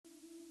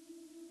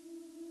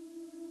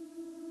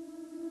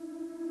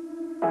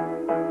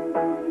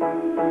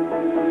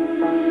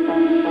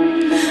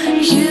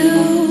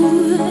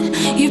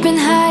You've been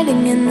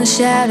hiding in the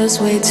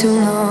shadows way too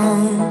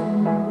long.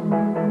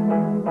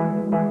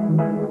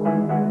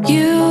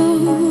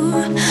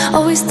 You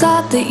always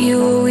thought that you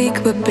were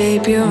weak, but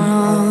babe, you're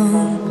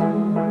wrong.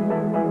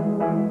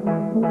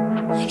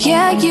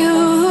 Yeah,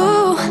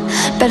 you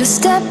better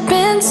step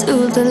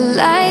into the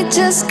light,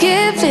 just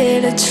give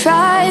it a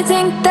try.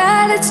 Think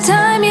that it's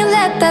time you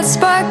let that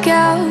spark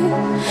out.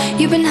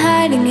 You've been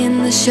hiding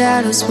in the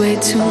shadows way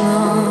too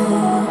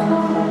long.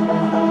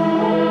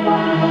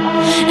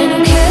 And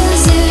who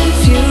cares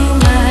if you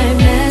might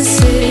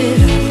mess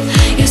it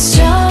up? You're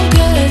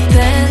stronger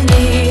than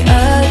the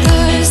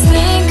others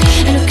think.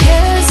 And who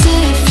cares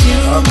if you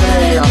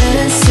might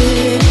mess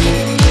it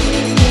up?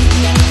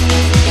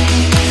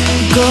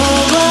 Go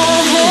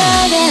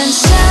ahead and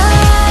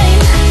shine,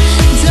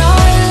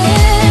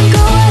 darling,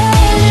 go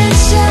ahead and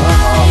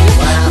shine,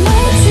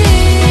 my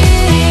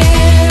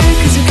dear.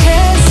 'Cause who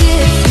cares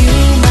if you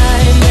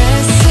might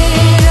mess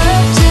it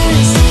up?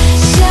 Just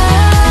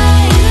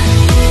shine.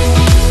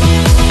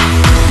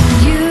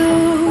 You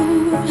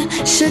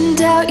shouldn't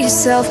doubt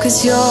yourself, 'cause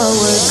you're a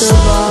work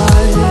of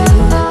art.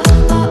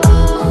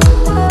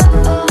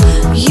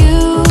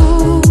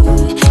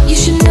 You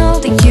should know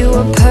that you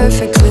are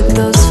perfect with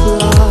those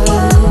flaws.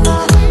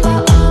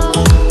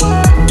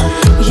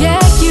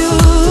 Yeah, you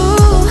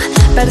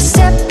better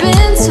step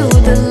into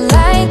the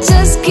light,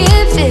 just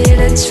give it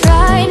a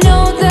try.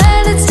 Know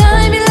that it's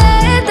time you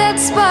let that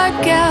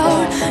spark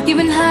out. You've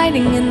been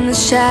hiding in the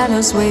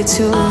shadows way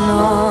too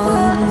long.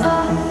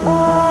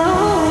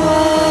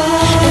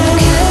 And who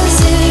cares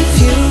if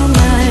you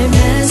might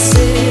mess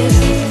it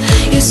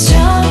up? You're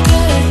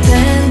stronger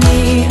than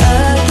the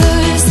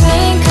others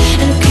think.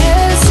 And who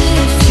cares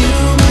if you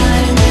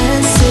might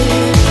mess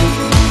it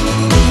up?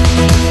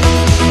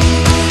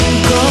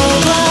 Go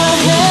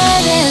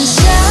ahead and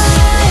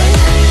shine,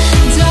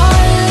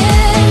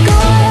 darling, go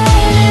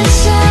ahead and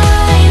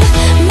shine,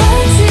 my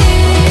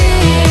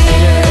dear.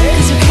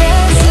 'Cause who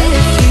cares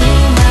if you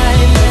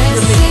might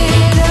mess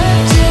it up?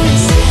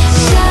 Just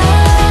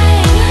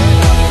shine,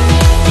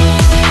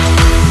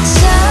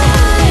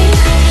 shine,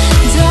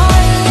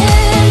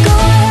 darling, go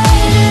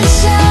ahead and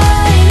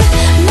shine,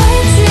 my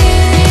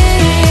dear.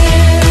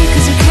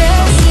 'Cause who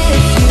cares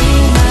if you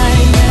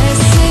might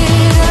mess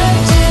it up?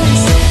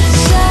 Just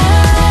shine.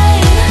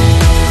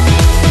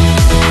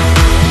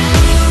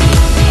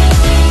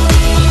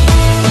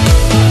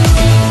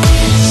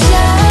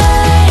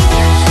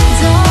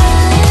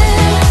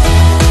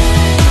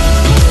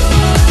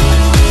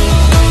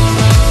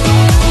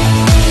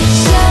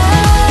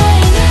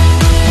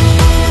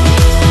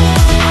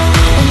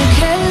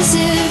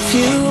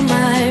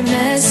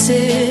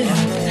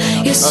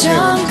 You're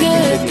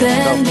stronger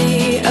than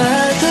the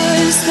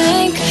others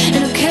think.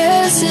 And who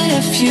cares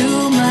if you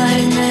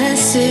might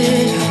mess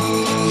it up?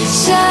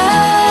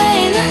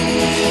 Shine,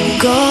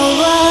 go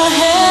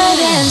ahead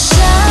and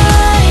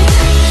shine,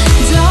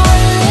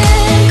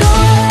 darling, go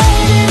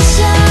ahead and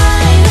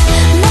shine,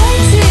 my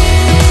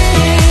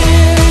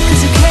dear.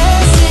 'Cause who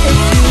cares if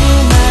you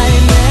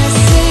might mess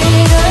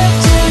it up?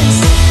 Just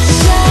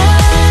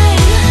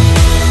shine,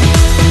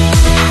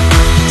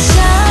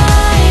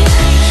 shine,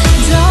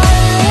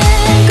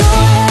 darling, go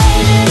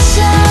ahead and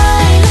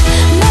shine,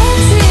 my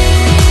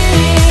dear.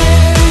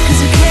 'Cause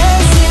who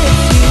cares if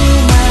you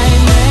might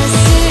mess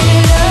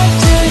it up?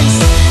 Just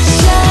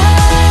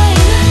shine.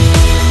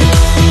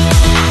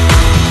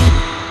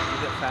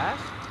 Is it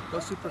fast? Go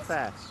super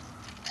fast.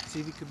 See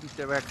if you can beat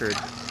the record.